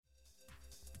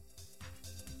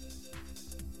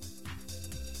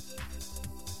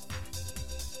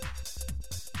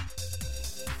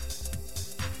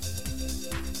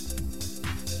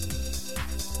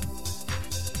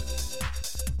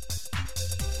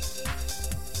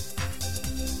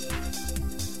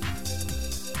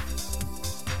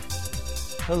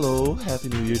Hello, Happy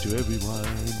New Year to everyone.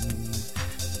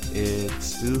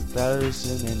 It's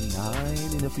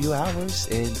 2009 in a few hours,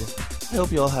 and I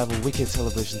hope you all have a wicked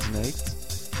celebration tonight.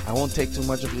 I won't take too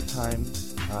much of your time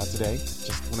today.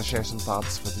 Just want to share some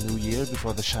thoughts for the new year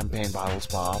before the champagne bottles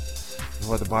pop,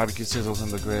 before the barbecue sizzles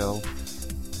on the grill.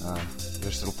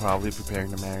 They're still probably preparing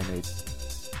to marinate.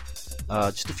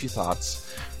 Just a few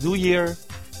thoughts. New Year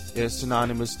is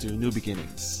synonymous to new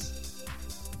beginnings.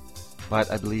 But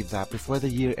I believe that before the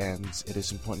year ends, it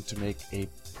is important to make a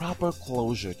proper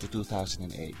closure to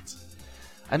 2008.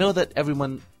 I know that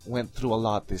everyone went through a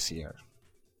lot this year.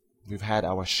 We've had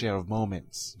our share of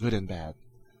moments, good and bad.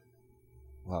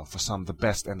 Well, for some, the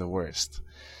best and the worst.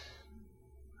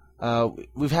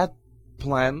 We've had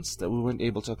plans that we weren't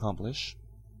able to accomplish.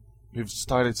 We've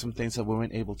started some things that we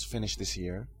weren't able to finish this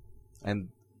year. And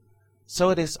so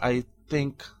it is, I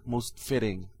think, most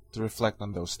fitting to reflect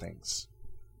on those things.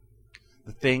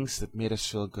 The things that made us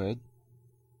feel good.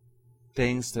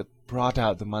 Things that brought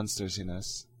out the monsters in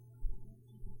us.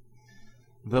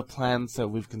 The plans that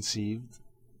we've conceived.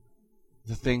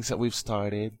 The things that we've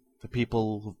started. The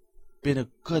people who've been a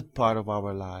good part of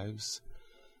our lives.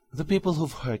 The people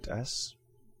who've hurt us.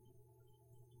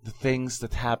 The things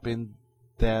that happened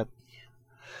that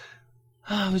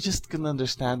we just couldn't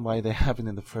understand why they happened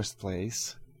in the first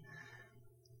place.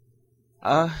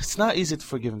 It's not easy to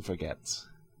forgive and forget.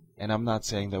 And I'm not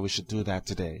saying that we should do that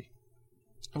today.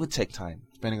 It would take time,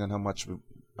 depending on how much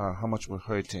we're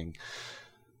hurting.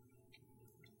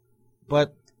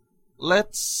 But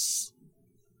let's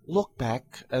look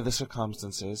back at the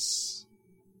circumstances,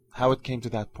 how it came to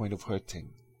that point of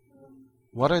hurting.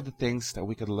 What are the things that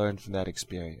we could learn from that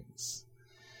experience?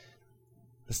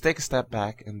 Let's take a step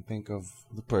back and think of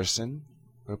the person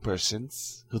or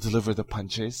persons who deliver the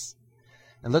punches.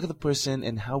 And look at the person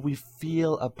and how we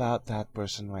feel about that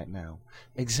person right now.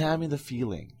 Examine the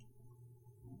feeling.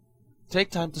 Take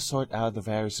time to sort out the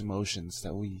various emotions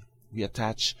that we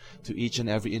attach to each and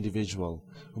every individual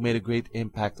who made a great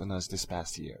impact on us this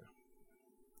past year.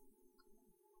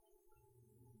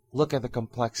 Look at the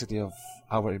complexity of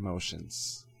our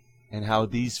emotions and how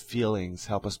these feelings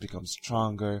help us become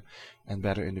stronger and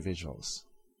better individuals.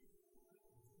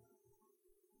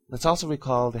 Let's also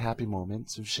recall the happy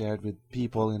moments we've shared with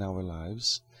people in our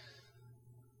lives,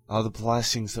 all the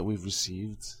blessings that we've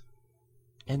received,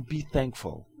 and be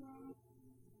thankful.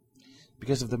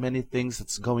 Because of the many things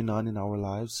that's going on in our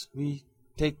lives, we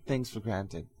take things for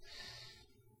granted.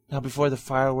 Now, before the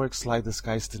fireworks light the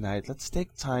skies tonight, let's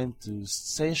take time to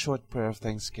say a short prayer of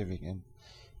thanksgiving and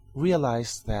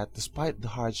realize that despite the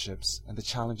hardships and the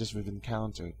challenges we've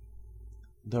encountered,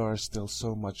 there are still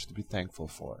so much to be thankful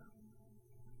for.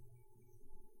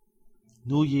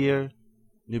 New year,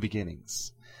 new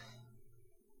beginnings.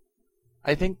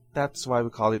 I think that's why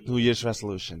we call it New Year's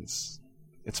resolutions.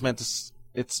 It's meant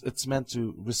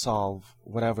to resolve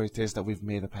whatever it is that we've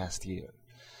made the past year.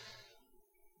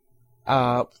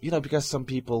 Because some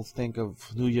people think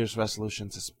of New Year's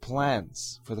resolutions as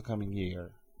plans for the coming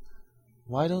year.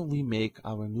 Why don't we make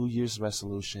our New Year's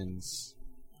resolutions?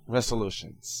 Let's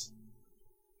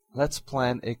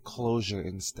plan a closure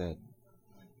instead.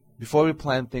 Before we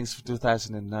plan things for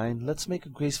 2009, let's make a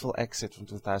graceful exit from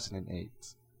 2008.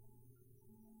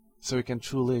 So we can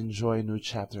truly enjoy a new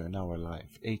chapter in our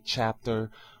life. A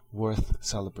chapter worth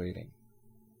celebrating.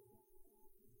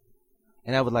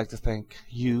 And I would like to thank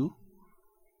you,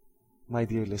 my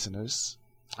dear listeners.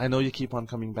 I know you keep on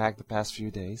coming back the past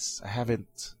few days. I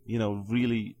haven't,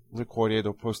 really recorded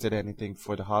or posted anything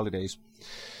for the holidays.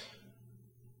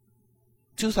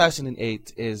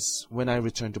 2008 is when I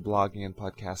returned to blogging and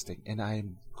podcasting, and I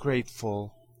am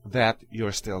grateful that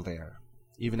you're still there,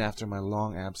 even after my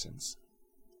long absence.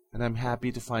 And I'm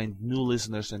happy to find new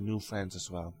listeners and new friends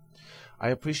as well. I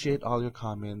appreciate all your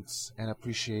comments and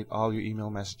appreciate all your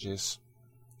email messages.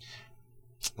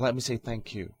 Let me say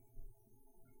thank you.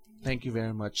 Thank you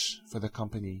very much for the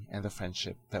company and the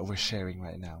friendship that we're sharing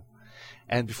right now.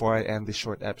 And before I end this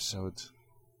short episode,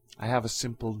 I have a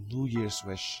simple New Year's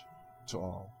wish to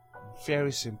all.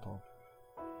 Very simple.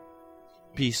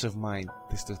 Peace of mind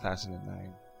this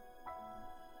 2009.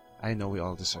 I know we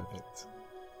all deserve it.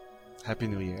 Happy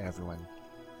New Year, everyone.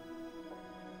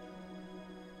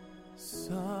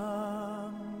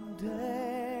 Some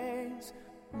days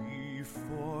we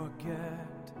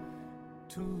forget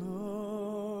to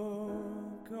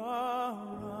look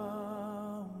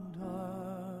around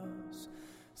us.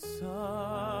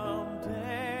 Some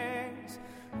days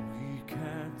we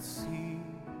can't see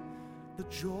the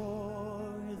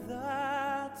joy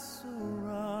that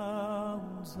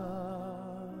surrounds us.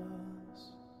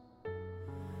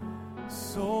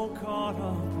 so caught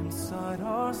up inside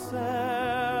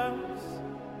ourselves.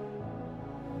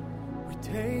 We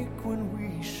take when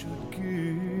we should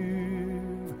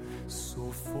give.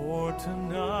 So for tonight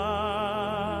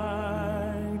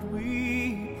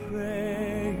we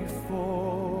pray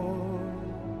for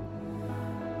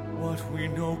what we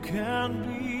know can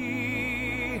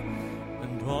be,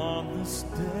 and on this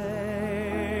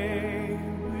day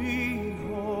we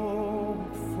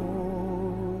hope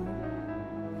for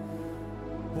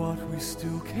what we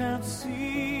still can't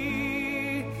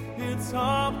see. It's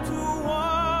up to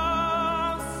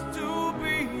us to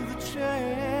be the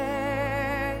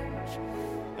change,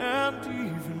 and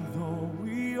even though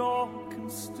we all can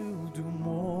still do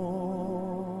more,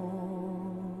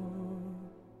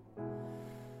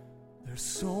 there's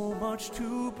so much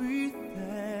to be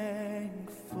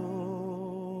thankful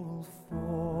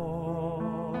for.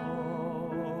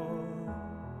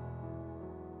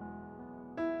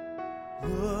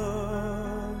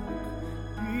 Look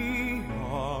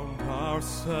beyond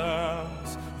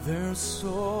ourselves, there's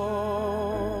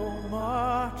so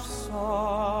much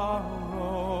sorrow.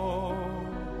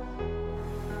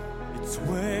 It's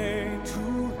way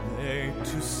too late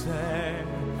to say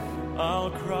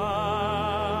I'll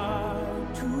cry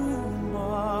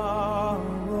tomorrow.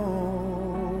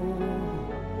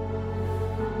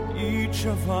 Each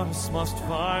of us must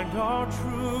find our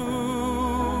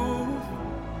truth.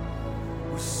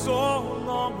 We're so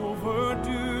long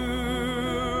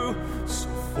overdue. So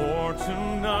for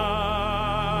tonight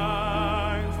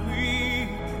we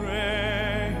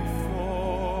pray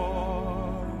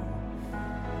for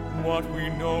what we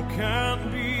know can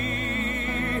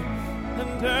be,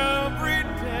 and every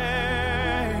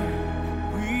day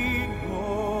we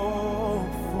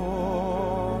hope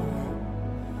for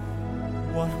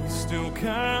what we still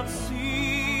can't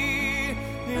see.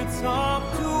 It's up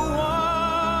to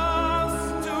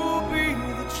us to be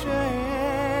the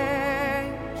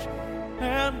change,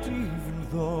 and even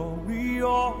though we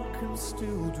all can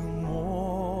still do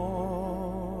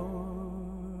more,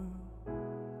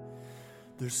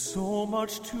 there's so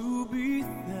much to be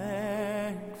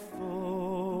thankful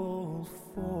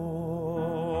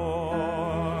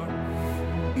for.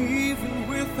 Even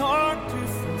with our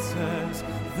differences,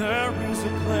 there is a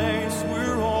place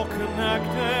we're all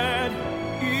connected.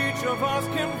 Each of us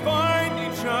can find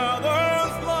each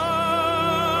other's love.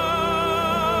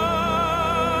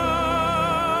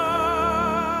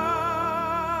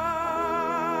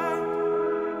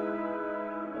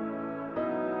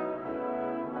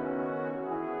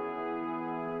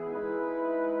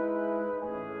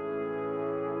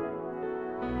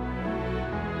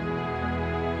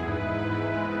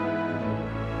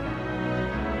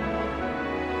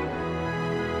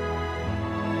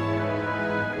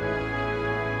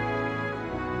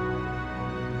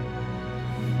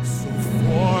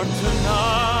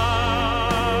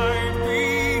 Tonight we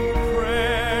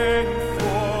pray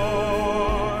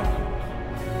for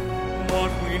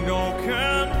what we know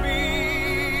can be,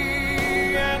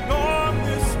 and on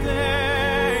this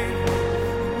day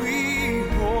we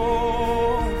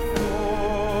hope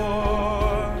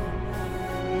for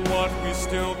what we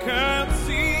still can't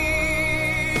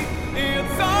see.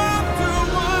 It's up to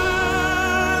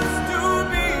us to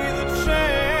be the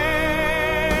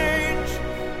change,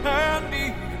 and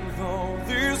even though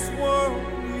this world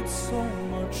needs so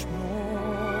much more,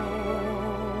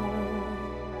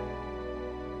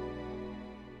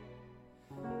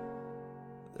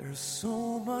 there's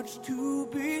so much to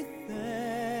be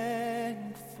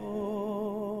thankful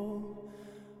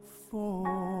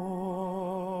for.